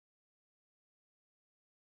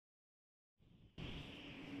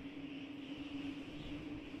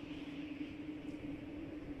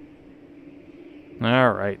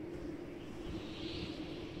All right.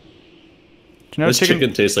 Do you know This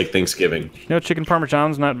chicken tastes like Thanksgiving. You know chicken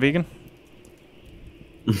parmesan's not vegan?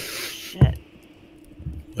 Shit.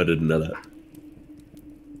 I didn't know that.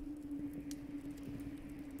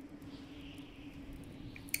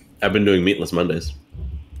 I've been doing meatless Mondays.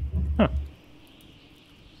 Huh.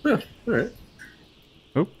 Yeah, all right.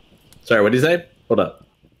 Oop. Sorry, what did you say? Hold up.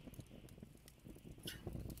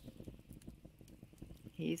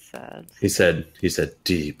 He said. He said,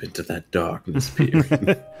 deep into that darkness peer.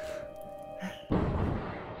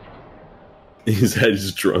 He said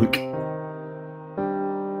he's drunk.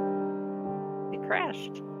 He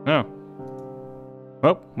crashed. Oh.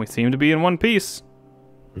 Well, we seem to be in one piece.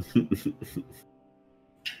 But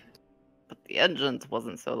the engines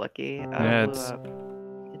wasn't so lucky. Yeah, Blew it's... up.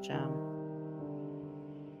 Good job.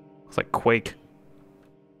 It's like Quake.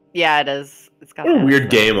 Yeah, it is. It's got What a that weird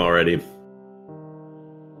stuff. game already.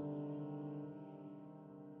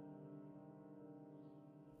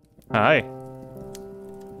 Hi.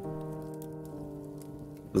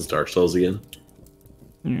 This is Dark Souls again.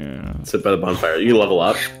 Yeah. Sit by the bonfire. You level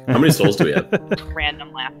up. How many souls do we have?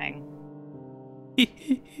 Random laughing.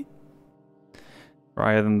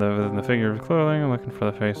 Rather than the figure of clothing, looking for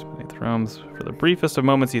the face beneath the realms. For the briefest of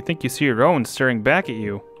moments, you think you see your own staring back at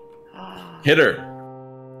you. Hit her.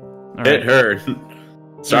 All Hit right. her.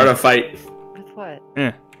 Start a fight. With what?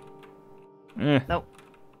 Eh. Nope.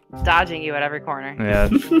 Dodging you at every corner. Yeah,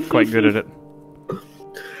 it's quite good at it.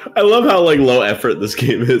 I love how like low effort this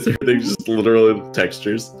game is. Everything's just literally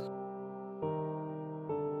textures.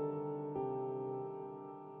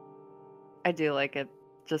 I do like it.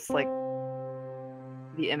 Just like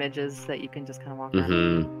the images that you can just kind of walk around.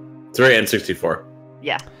 Mm-hmm. It's very N64.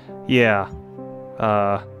 Yeah. Yeah.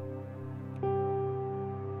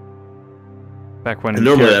 Back when And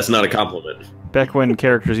normally that's not a compliment. back when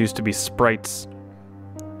characters used to be sprites.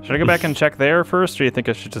 Should I go back and check there first, or do you think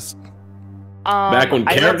I should just... Back when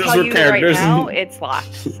I will characters tell were you characters. Right now, it's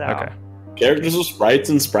locked. So. Okay. Characters were sprites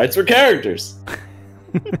and sprites were characters.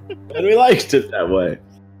 And we liked it that way.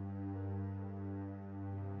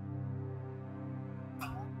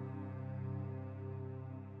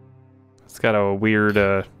 It's got a weird,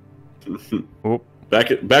 Oop.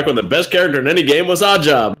 Back when the best character in any game was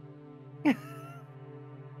Oddjob.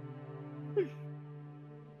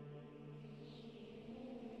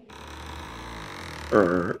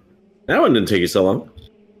 That one didn't take you so long.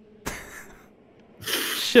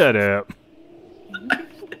 Shut up.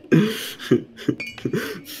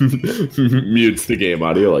 Mutes the game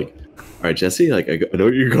audio like, all right, Jesse, like I know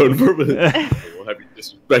what you're going for, but we'll have you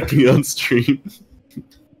disrespecting on stream.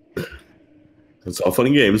 It's all fun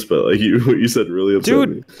and games, but like what you said really upset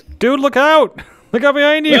me. Dude, look out! Look out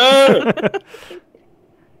behind you! Ah!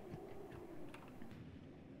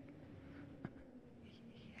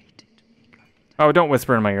 Oh, don't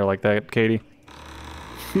whisper in my ear like that, Katie.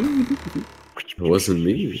 It wasn't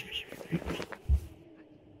me.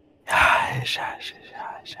 Hey,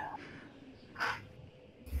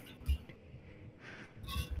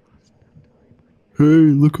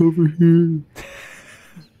 look over here.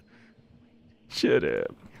 Shut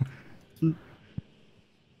up.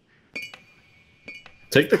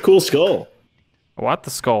 Take the cool skull. I want the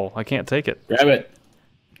skull. I can't take it. Grab it.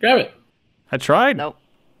 Grab it. I tried. Nope.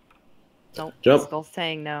 Nope. Jump. Skull's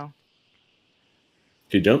saying no.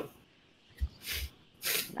 Can you jump?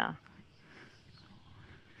 Nah.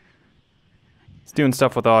 It's doing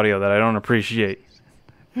stuff with audio that I don't appreciate.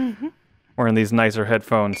 Wearing these nicer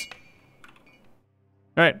headphones.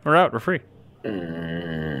 Alright, we're out. We're free.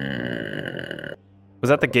 Was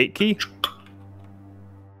that the gate key?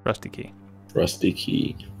 Rusty key. Rusty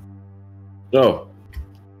key. Oh.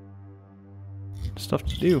 Stuff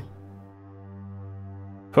to do.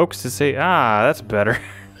 Folks to say, that's better.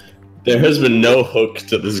 There has been no hook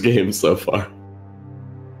to this game so far.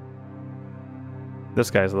 This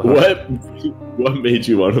guy's the hook. What made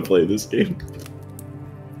you want to play this game?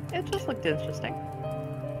 It just looked interesting.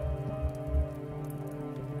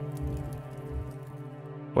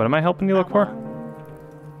 What am I helping you look for?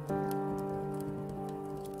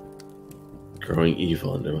 Growing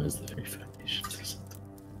evil undermines the very foundations.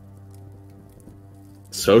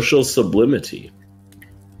 Social sublimity.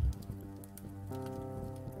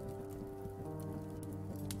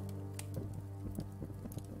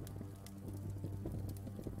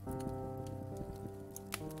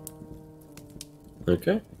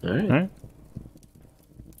 Okay. All right. Alright.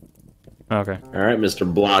 Okay. All right, Mr.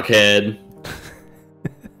 Blockhead.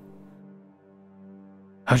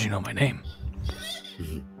 How'd you know my name?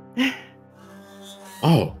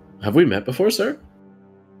 Oh, have we met before, sir?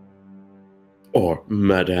 Or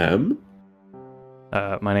madame?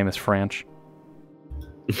 My name is Franch.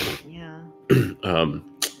 Yeah.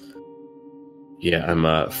 Yeah,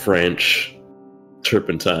 I'm French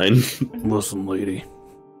Turpentine. Listen, lady.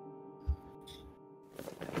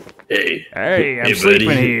 Hey. Hey, I'm Hey, sleeping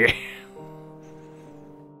buddy. here.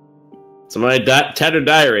 It's my tattered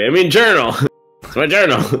diary. I mean, journal. It's my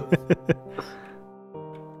journal.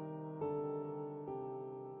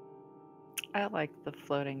 I like the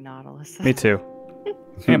floating Nautilus. Me too.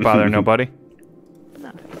 Ain't bothering nobody.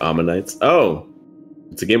 No. Ammonites. Oh,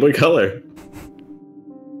 it's a Game Boy Color.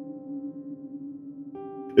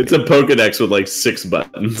 It's a Pokedex with like 6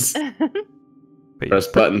 buttons. Press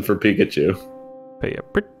button for Pikachu. Pay a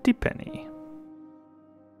pretty penny.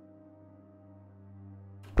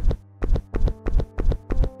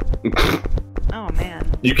 Oh man.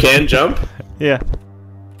 You can jump? Yeah,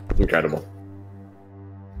 Incredible.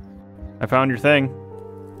 I found your thing.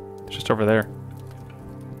 It's just over there.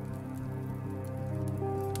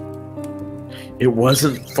 It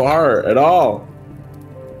wasn't far at all.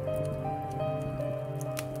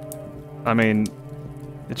 I mean,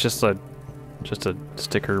 it's just a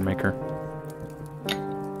sticker maker.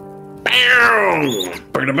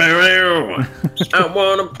 I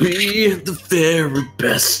wanna be the very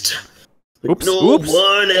best. Like Oops, no oops.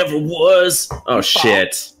 one ever was. Oh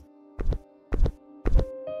shit.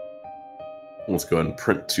 Let's go ahead and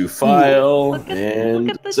print to file Look and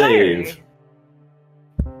at the save. diary.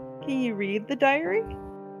 Can you read the diary?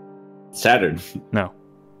 Saturn. No.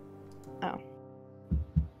 Oh.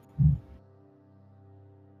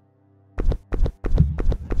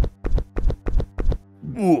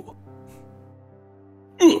 Ooh.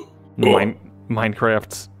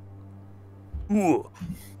 Minecraft's. Ooh.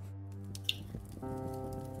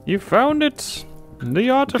 You found it. The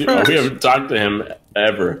artifact. We haven't talked to him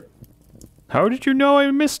ever. How did you know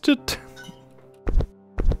I missed it?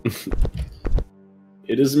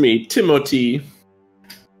 It is me, Timothy.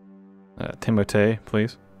 Timote,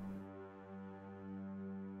 please.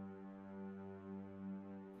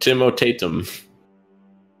 Timotatum.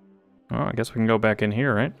 Oh, I guess we can go back in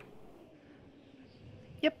here, right?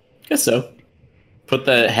 Guess so. Put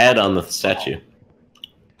the head on the statue.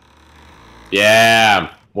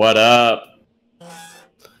 Yeah. What up?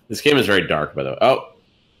 This game is very dark, by the way. Oh,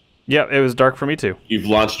 Yeah, it was dark for me too. you've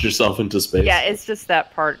launched yourself into space. Yeah, it's just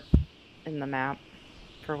that part in the map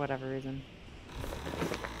for whatever reason.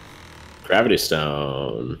 Gravity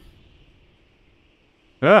stone.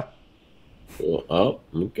 Ah. Oh,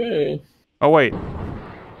 okay. Oh wait.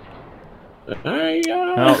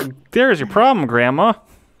 Oh, there's your problem, Grandma.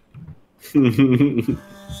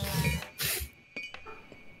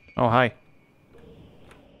 Oh, hi.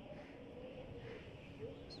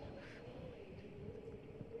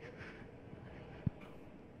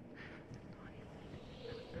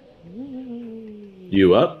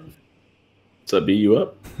 You up? What's up, B? You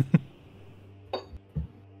up?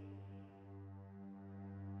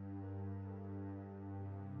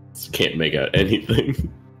 Can't make out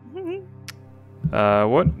anything.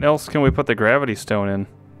 What else can we put the gravity stone in?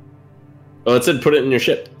 Oh, it said put it in your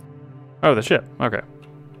ship. Oh, the ship. Okay.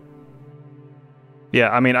 Yeah,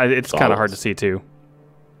 I mean, it's kind of hard to see too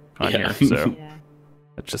on Yeah. here, so Yeah.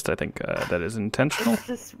 it's just I think that is intentional. It's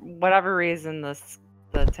just whatever reason the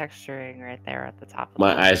texturing right there at the top. Of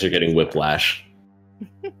My the eyes are getting whiplash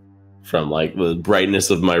from like the brightness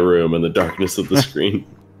of my room and the darkness of the screen.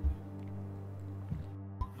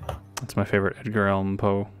 That's my favorite Edgar Allan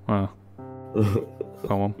Poe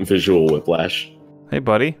poem. Visual whiplash. Hey,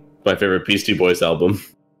 buddy, My favorite Beastie Boys album.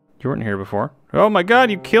 you weren't here before. Oh my God,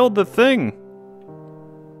 you killed the thing.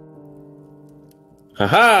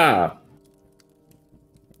 Haha!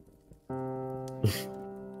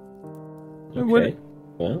 What- Okay.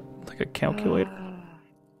 Well, Like a calculator.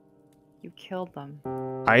 You killed them.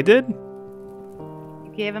 I did.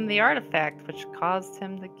 You gave him the artifact, which caused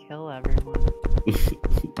him to kill everyone.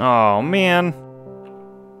 Oh man.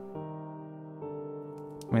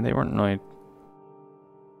 I mean, they weren't really.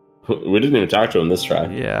 we didn't even talk to him this try.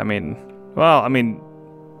 Yeah, I mean, well, I mean,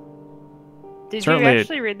 Did Certainly- you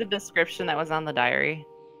actually read the description that was on the diary?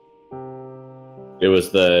 It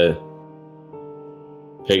was the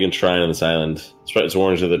pagan shrine on this island. Spreads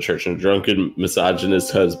warnings of the church and a drunken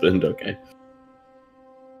misogynist husband. Okay.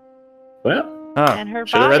 Well, oh, And her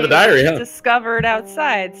should've body read the diary, was huh? discovered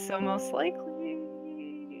outside, so most likely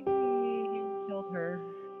he killed her.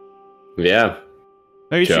 yeah.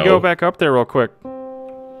 maybe you should Joe. go back up there real quick.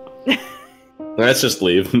 Let's just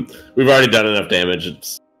leave. We've already done enough damage.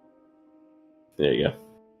 There you go.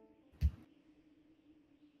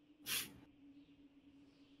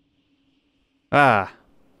 Ah,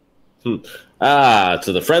 Ah,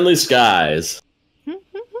 to the friendly skies.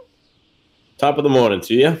 Top of the morning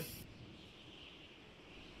to you.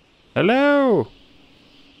 Hello.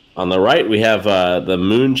 On the right, we have the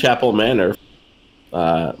Moon Chapel Manor,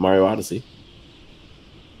 Mario Odyssey.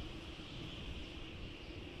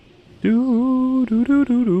 Do do do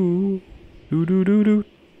do do do do do do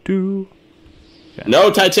do. Okay.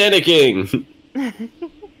 No Titanicing.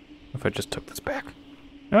 If I just took this back.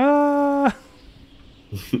 Ah.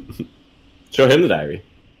 Show him the diary.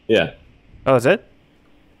 Yeah. Oh, is it?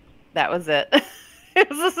 That was it. It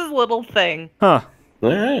was just this little thing. Huh. All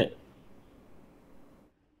right.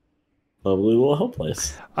 Lovely little home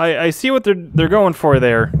place. I see what they're going for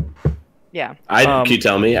there. Yeah. Can you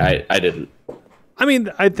tell me? I didn't. I mean,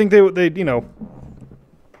 I think they you know,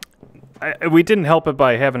 we didn't help it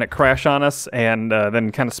by having it crash on us and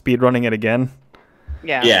then kind of speed running it again.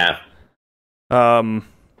 Yeah. Yeah.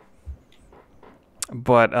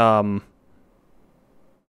 But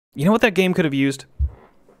you know what that game could have used?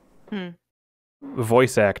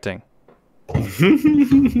 Voice acting.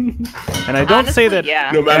 And I don't say that.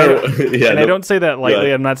 Yeah. No matter. Yeah. And I don't say that lightly.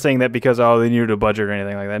 Yeah. I'm not saying that because they needed a budget or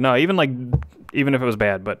anything like that. No, even if it was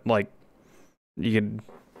bad, but like you could.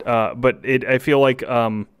 But I feel like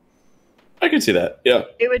I can see that. Yeah.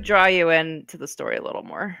 It would draw you into the story a little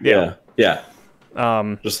more. Yeah. Yeah.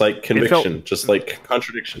 Just like conviction, felt, just like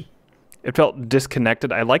contradiction. It felt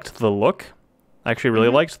disconnected. I liked the look. I actually really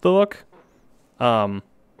liked the look. I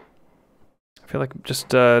feel like just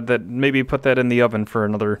that maybe put that in the oven for a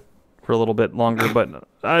little bit longer. But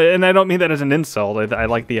and I don't mean that as an insult. I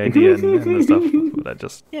like the idea and the stuff. But that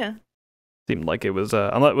just seemed like it was.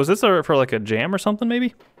 Was this for like a jam or something?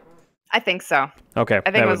 Maybe. I think so. Okay.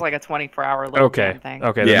 I think it was like a 24-hour little jam thing.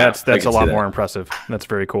 Okay. Yeah, then that's a lot more impressive. That's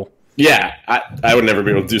very cool. Yeah, I would never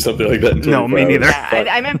be able to do something like that. No, me neither. Yeah,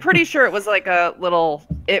 I'm pretty sure it was like a little.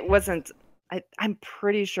 It wasn't. I'm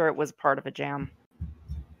pretty sure it was part of a jam.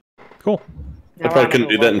 Cool. I probably couldn't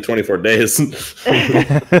do that in 24 days.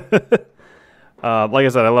 Like I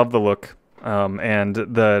said, I love the look, and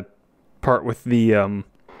the part with the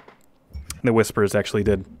whispers actually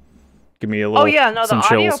did give me a little. Oh yeah, no, the some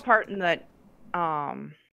audio chills. part in that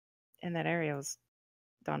area was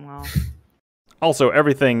done well. Also,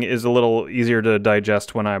 everything is a little easier to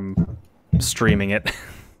digest when I'm streaming it.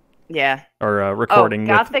 Yeah. Or recording.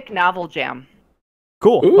 Gothic novel jam.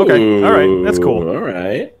 Cool. Ooh, Okay. All right. That's cool. All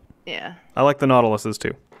right. Yeah. I like the Nautiluses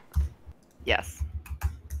too. Yes.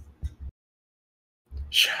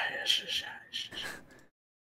 Shy.